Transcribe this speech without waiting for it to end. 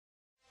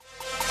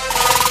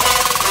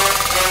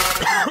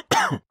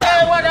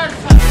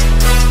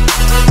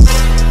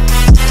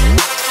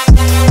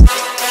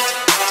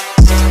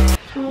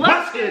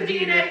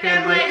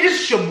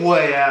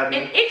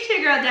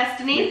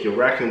think you're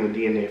rocking with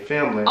DNA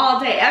Family. All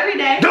day, every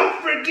day. Don't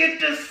forget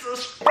to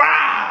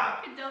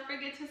subscribe. And don't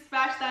forget to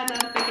smash that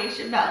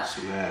notification bell.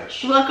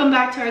 Smash. Welcome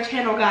back to our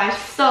channel, guys.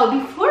 So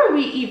before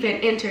we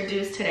even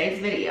introduce today's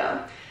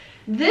video,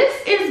 this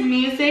is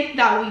music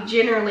that we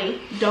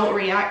generally don't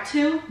react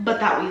to,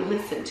 but that we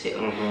listen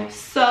to.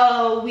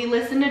 So we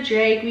listen to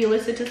Drake, we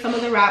listen to some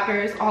of the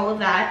rappers, all of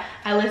that.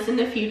 I listen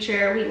to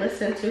Future, we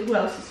listen to who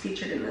else is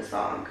featured in this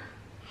song.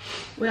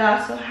 We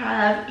also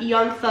have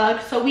Young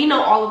Thug, so we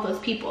know all of those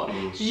people.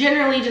 It's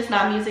generally just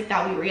not music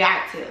that we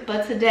react to.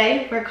 But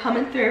today, we're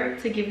coming through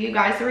to give you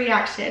guys a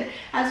reaction,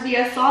 as we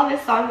saw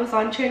this song was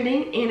on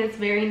trending and it's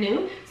very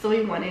new, so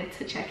we wanted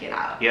to check it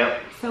out.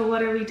 Yep. So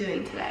what are we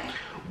doing today?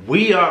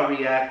 We are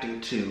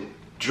reacting to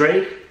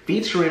Drake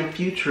featuring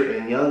Future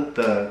and Young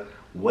Thug,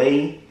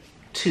 Way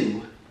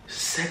Too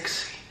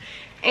Sexy.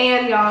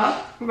 And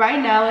y'all, right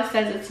now it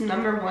says it's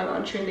 #1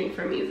 on trending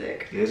for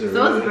music. Is it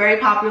so really? It's very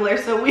popular.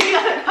 So we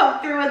gotta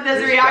come through with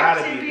this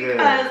reaction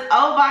because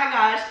oh my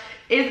gosh,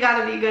 it's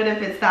gotta be good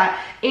if it's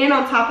that. And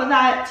on top of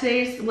that,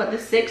 today's what, the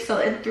 6th, so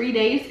in 3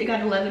 days it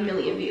got 11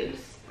 million views.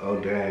 Oh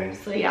dang.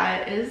 So yeah,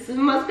 it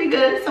must be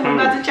good. So we're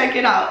about to check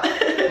it out.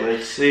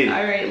 Let's see.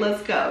 All right,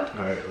 let's go.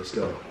 All right, let's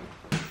go.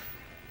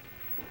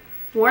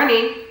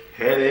 Warning.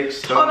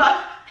 Headaches. Hold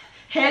on.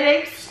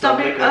 Headaches,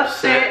 stomach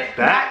upset,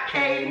 back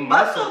pain,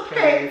 muscle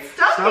pain,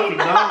 stuffy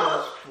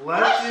nose,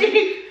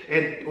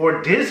 flushing,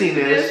 or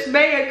dizziness. This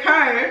may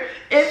occur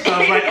if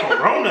sounds like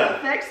corona.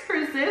 Effects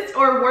persist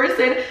or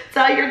worsen.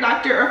 Tell your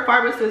doctor or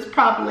pharmacist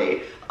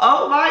promptly.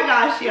 Oh my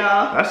gosh,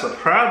 y'all. That's a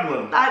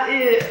problem. That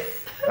is.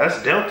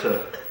 That's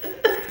Delta.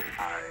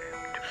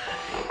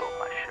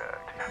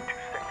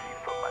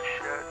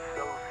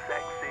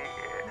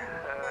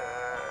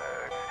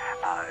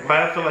 But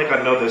I feel like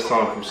I know this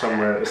song from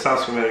somewhere. It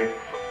sounds familiar.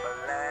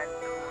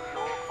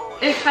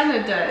 It kind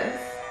of does.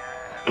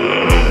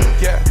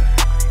 Yeah.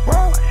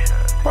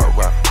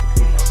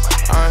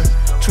 I'm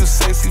too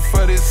sexy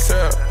for this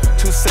syrup.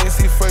 Too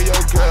sexy for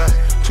your girl.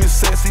 Too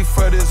sexy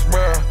for this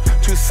world.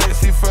 Too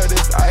sexy for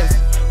this ice.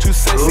 Too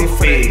sexy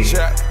for that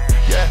jack.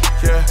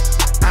 Yeah.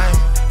 I'm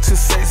too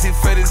sexy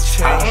for this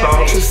chain.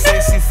 Too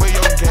sexy for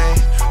your game.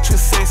 Too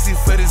sexy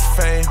for this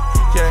fame.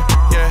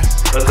 Yeah.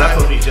 Was that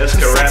supposed to be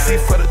Jessica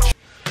Rabbit?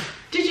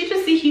 Did you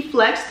just see he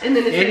flexed and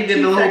then it and he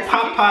did the little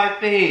Popeye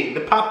thing,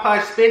 the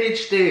Popeye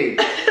spinach thing.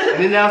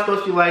 And then now it's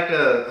supposed to be like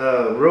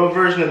a real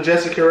version of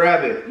Jessica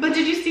Rabbit. But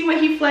did you see when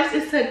he flexed,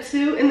 it said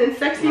 2 and then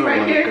sexy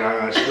right here?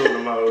 Oh my gosh, doing the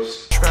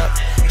most.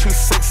 Too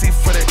sexy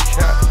for that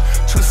cap.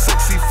 Too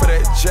sexy for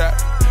that jack.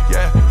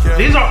 Yeah.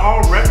 These are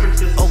all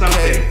references to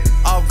something.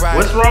 Alright.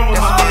 What's wrong with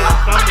my man's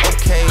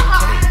stomach? Okay.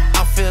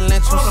 I'm feeling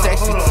too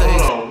sexy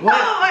hold on.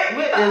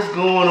 What is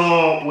going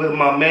on with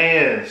my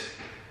man's?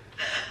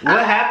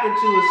 What happened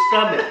to his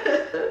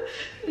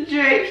stomach?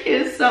 Drake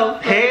is so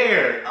funny.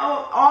 Hair.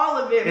 Oh, all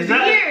of it.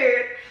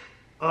 Beard.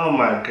 Oh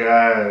my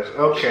gosh.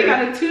 Okay. She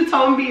got a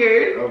 2-tone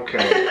beard.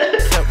 Okay.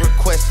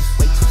 Requests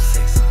way too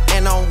sexy.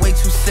 And I'm way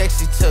too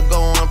sexy to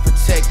go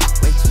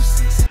unprotected. Way too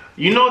sexy.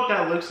 You know what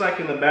that looks like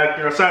in the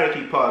background? Sorry to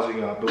keep pausing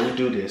y'all, but we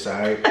do this,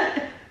 alright?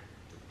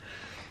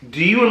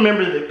 Do you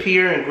remember the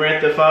pier in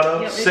Grand Theft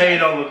Auto? Yep, Say it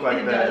don't look like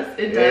it that.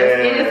 It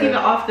does. And it's even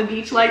off the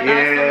beach like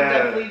that, so it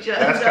definitely just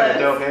that's kind of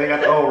dope, man. They got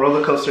the old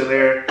roller coaster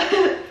there.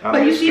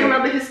 But you see him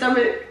rub his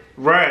stomach?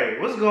 Right.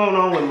 What's going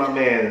on with my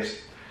man's?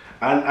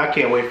 I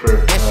can't wait for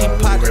and she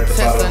popped the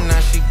Tesla, now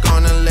she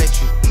gonna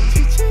let you.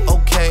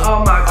 Okay.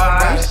 Oh my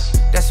gosh.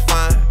 Right, that's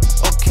fine.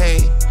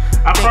 Okay.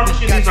 I promise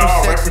you these are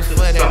all references to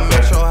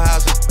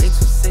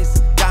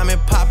something.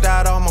 Diamond popped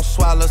out, almost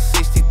swallowed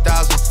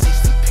 60,000.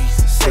 60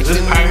 pieces.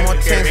 Section need more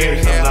tension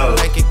here. I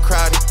like it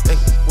crowded.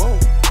 Whoa.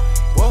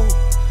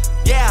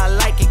 Yeah, I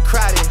like it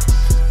crowded.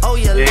 Oh,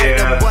 you like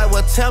the boy?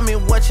 Well, tell me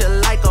what you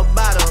like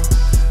about him.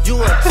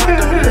 You a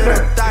total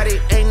little thotty,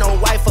 ain't no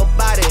wife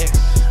about it.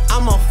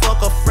 I'ma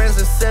fuck her friends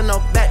and send her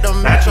back to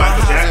Metro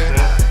housing.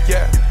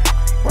 Yeah.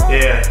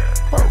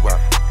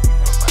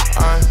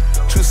 I'm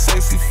too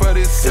sexy for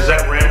this. Is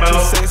that Rambo?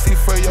 Too sexy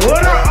for your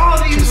what are all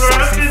these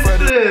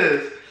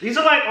references? These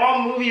are like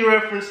all movie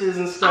references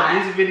and stuff.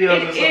 These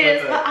videos and stuff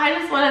like that. But I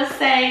just want to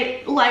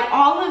say, like,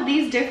 all of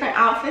these different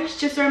outfits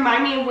just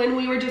remind me of when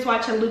we were just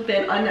watching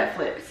Lupin on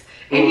Netflix.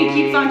 And he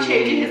keeps on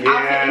changing his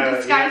outfit and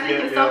disguising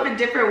himself in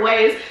different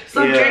ways.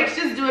 So Drake's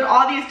just doing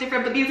all these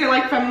different, but these are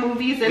like from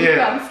movies and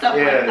from stuff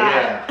like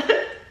that.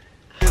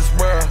 This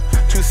world,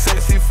 too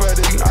sexy for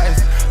this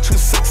ice, too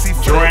sexy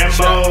for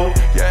Rambo,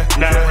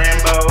 not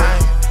Rambo.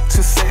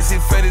 Too sexy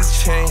for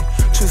this chain,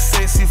 too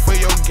sexy for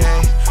your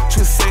game,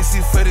 too sexy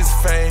for this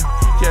fame.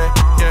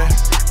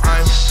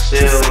 I'm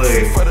too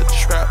sexy for the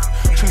trap,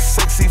 too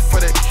sexy for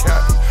that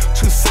cap,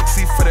 too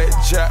sexy for that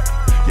jab.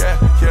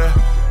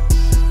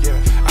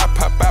 I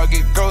pop out,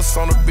 get ghosts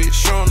on a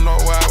bitch, you don't know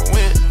where I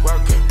went.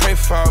 Pray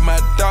for all my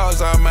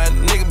dogs, all my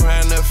niggas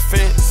behind the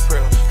fence.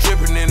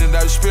 Dripping in it,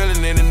 I was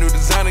spilling in a new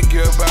designer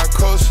gear by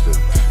Coaster.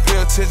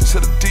 Pay attention to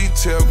the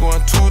detail,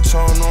 going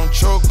 2-tone on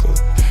choker.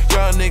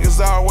 Young niggas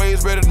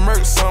always ready to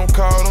murk, some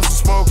call them some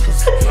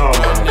smokers. Oh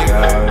my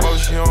God.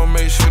 She don't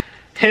make sure.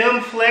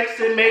 Him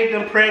flexing made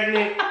them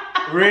pregnant.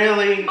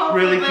 Really,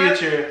 really,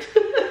 Future.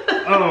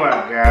 Oh my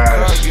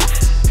gosh.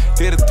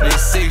 Did a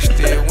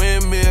 360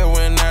 windmill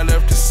when I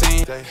left the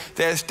scene.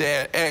 That's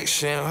that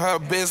action. Her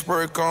best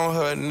work on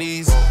her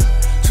knees.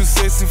 Too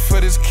sexy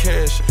for this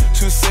cash.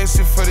 Too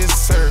sexy for this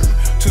serve.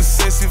 Too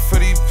sexy for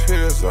these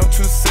pills. I'm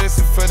too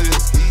sexy for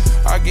this.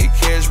 I get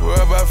cash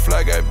wherever I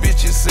fly. Got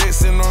bitches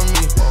sexing on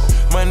me.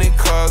 Money,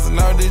 cars, and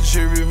all the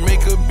jewelry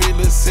make a bill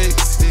of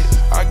sexy.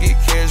 I get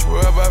cash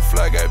wherever I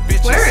fly. Got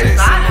bitches sexing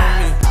on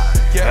me.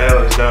 Yeah. That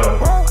was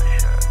dope.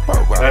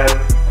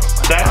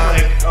 That's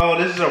like, oh,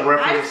 this is a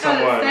reference to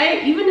someone. I was gonna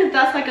say, even if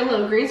that's like a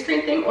little green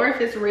screen thing, or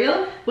if it's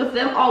real, with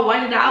them all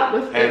whited out,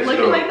 with it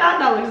looking like that,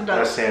 that looks dope.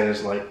 That sand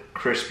is like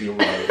crispy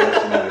white.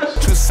 That's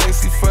nice. Too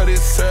sexy for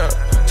this syrup.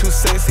 Too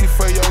sexy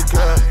for your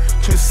girl.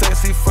 Too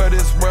sexy for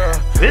this world.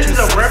 This is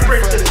a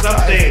reference to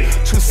something.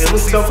 It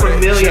looks so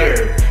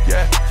familiar.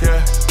 Yeah,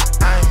 yeah.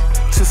 I'm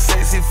too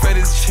sexy for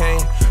this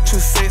chain. Too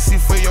sexy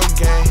for your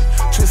game.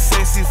 Too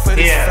sexy for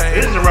this fame.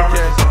 This is a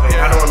reference to something.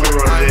 I don't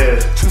remember what it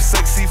is. Too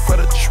sexy for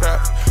the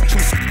trap.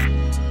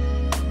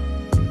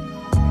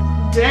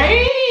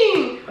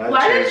 Dang!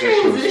 Why did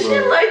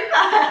transition like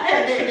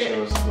that?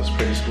 Transition was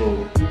pretty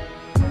smooth.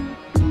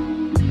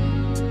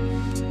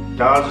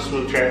 That was a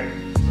smooth track.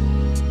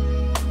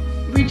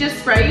 We just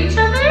spray each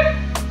other?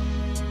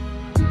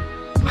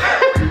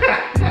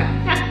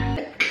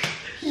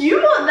 You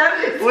will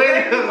never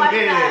spray me like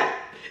that.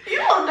 You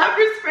will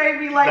never spray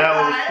me like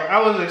that. I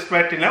was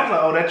expecting. I was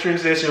like, oh, that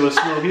transition was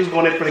smooth. He was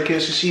going in for the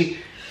kiss, and she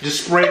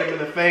just sprayed him in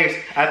the face.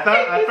 At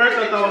first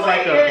I thought it was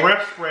like a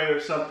breath spray or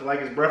something, like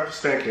his breath was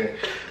stinking.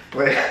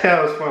 But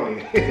that was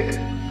funny.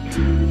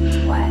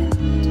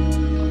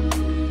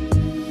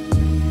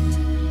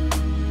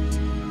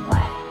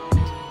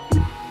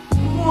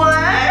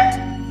 What?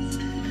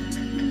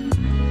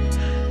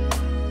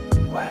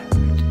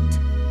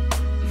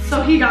 So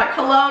he got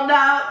cologne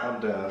out. I'm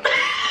done.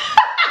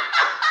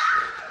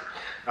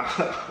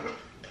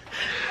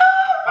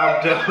 I'm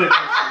done with this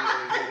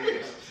music video.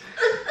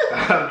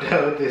 I'm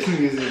done with this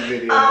music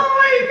video. Oh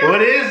my god.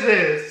 What is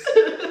this?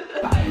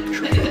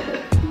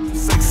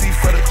 Sexy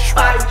for the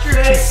trap.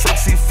 Too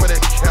sexy for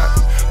that cap.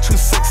 Too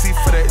sexy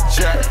for that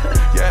jack.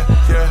 Yeah,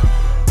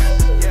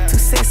 yeah. Too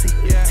sexy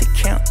to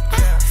count.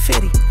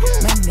 Fetty,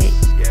 my neck,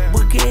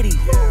 Bugatti,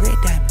 red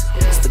diamonds,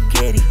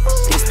 spaghetti.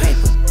 This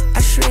paper,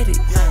 I shred it.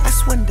 I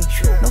swindle,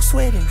 no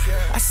sweating.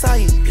 I saw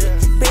you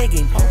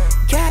begging.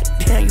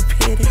 Goddamn, you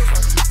petty.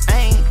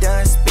 I ain't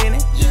done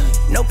spinning.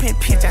 No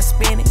pinch, I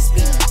spin it.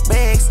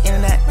 Bags in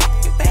and out.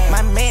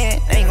 My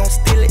man ain't gon'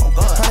 steal it.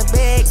 100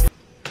 bags.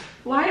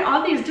 Why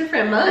all these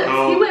different months?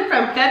 He went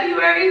from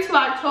February to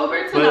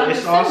October to now it's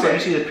December. also, you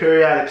see the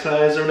periodic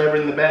signs or whatever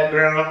in the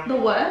background? The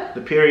what?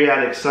 The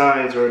periodic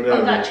signs or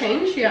whatever. Oh, that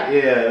changed? Yeah.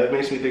 Yeah, it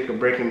makes me think of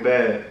Breaking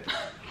Bad.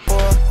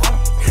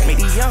 Make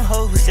these young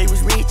hoes wish they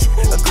was rich.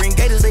 A green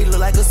gators, they look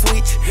like a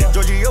switch.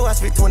 Georgia, yo, I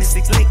spit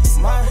 26 licks.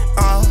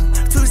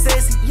 Too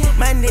sexy,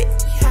 my neck,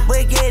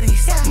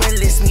 baguettes.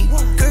 Molest me,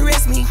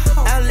 caress me.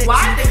 I'll let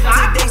you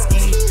today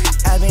ski.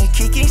 I've been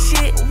kicking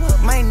shit,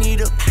 might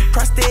need a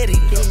prosthetic.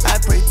 I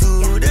pray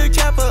to the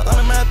chopper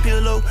under my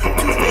pillow.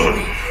 Too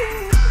baby.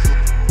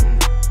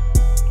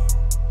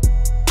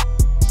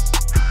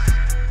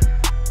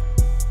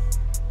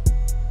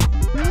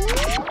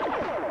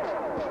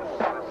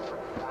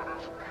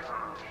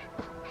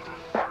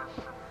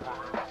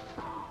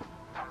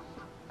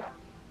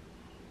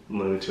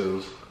 Looney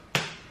Tunes.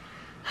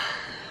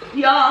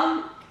 Y'all,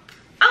 I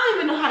don't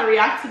even know how to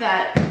react to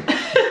that.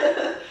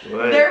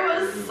 There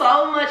was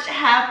so much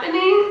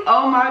happening.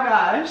 Oh my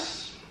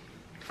gosh.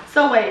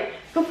 So wait,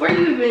 before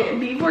you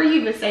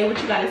even say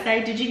what you gotta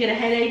say, did you get a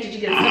headache? Did you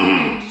get a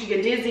stomach? Did you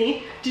get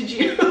dizzy? Did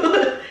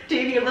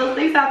any of those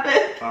things happen?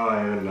 I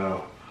don't even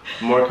know.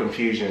 More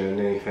confusion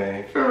than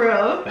anything. For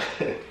real?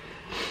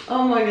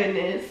 Oh my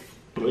goodness.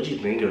 What'd you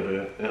think of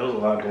it? There was a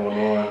lot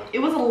going on. It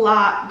was a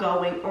lot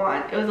going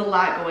on. It was a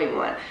lot going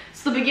on.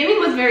 So the beginning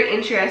was very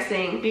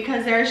interesting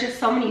because there's just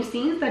so many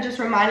scenes that just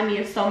reminded me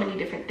of so many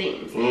different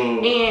things.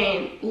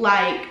 And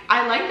like,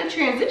 I like the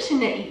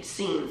transition to each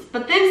scenes,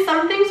 but then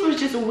some things was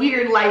just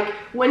weird, like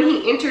when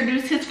he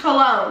introduced his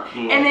cologne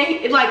and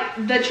then like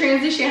the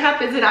transition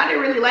happens and I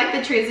didn't really like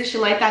the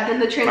transition like that. Then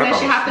the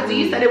transition happens and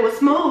you said it was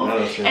smooth.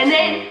 And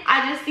then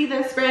I just see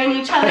them spraying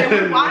each other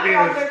with water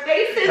on their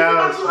faces and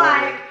I'm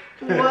like,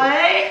 what?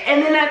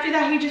 And then after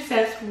that he just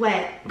says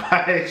wet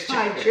by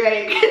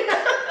Drake.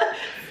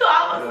 So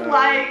I was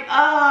like,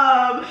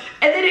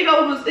 and then it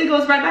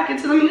goes right back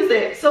into the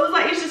music. So it's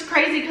like, it's just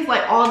crazy because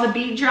like all the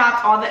beat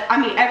drops,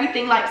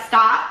 everything like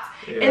stopped.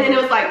 And then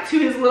it was like to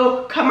his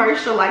little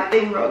commercial like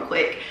thing real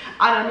quick.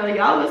 I don't know,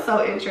 y'all, was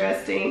so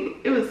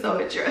interesting. It was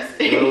so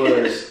interesting.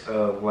 It was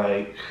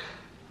like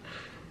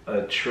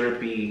a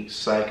trippy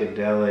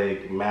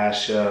psychedelic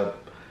mashup.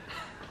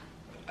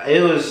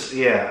 It was,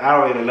 yeah, I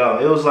don't even know.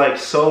 It was like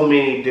so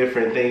many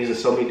different things and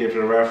so many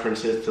different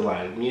references to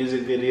like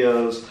music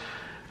videos,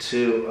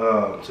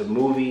 to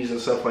movies and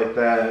stuff like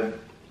that.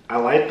 I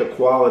like the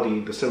quality,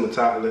 the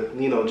cinematography,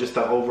 you know, just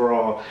the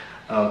overall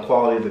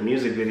quality of the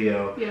music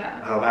video.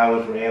 Yeah. How it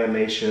went from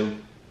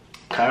animation.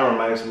 Kind of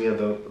reminds me of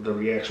the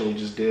reaction we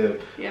just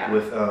did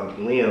with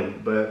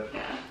Liam, but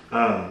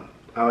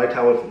I liked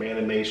how it went from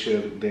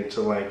animation then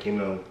to like, you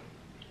know,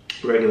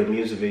 regular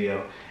music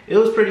video. It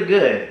was pretty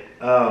good.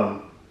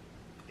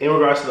 In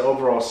regards to the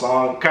overall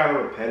song, kind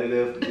of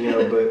repetitive, you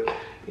know, but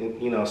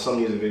you know, some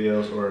music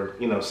videos or,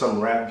 you know,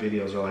 some rap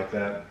videos are like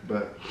that,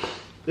 but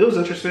it was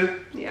interesting.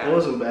 Yeah. It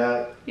wasn't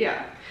bad.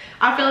 Yeah.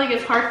 I feel like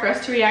it's hard for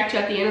us to react to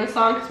at the end of the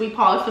song because we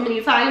paused so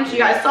many times. You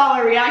guys saw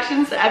our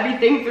reactions to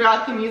everything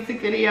throughout the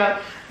music video.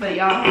 But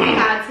y'all,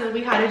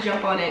 we had to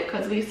jump on it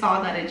because we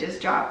saw that it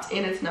just dropped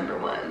and it's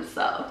 #1.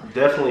 So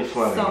definitely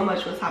funny. So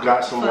much was happening.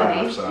 Got some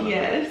laughs out of it.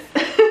 Yes.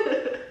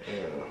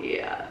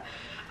 Yeah.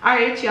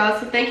 Alright y'all,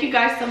 so thank you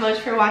guys so much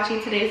for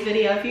watching today's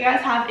video. If you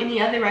guys have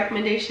any other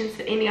recommendations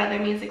to any other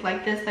music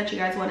like this that you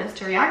guys want us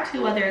to react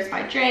to, whether it's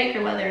by Drake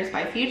or whether it's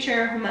by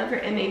Future, whomever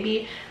it may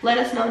be, let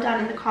us know down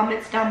in the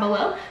comments down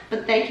below.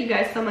 But thank you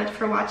guys so much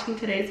for watching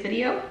today's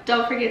video.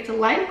 Don't forget to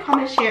like,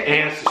 comment, share,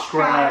 and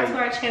subscribe to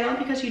our channel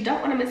because you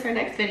don't want to miss our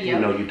next video.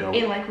 No, you don't.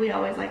 And like we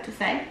always like to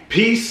say,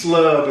 peace,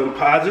 love, and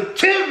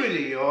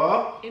positivity,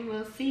 y'all. And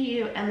we'll see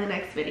you in the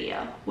next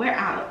video. We're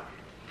out.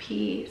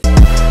 Peace.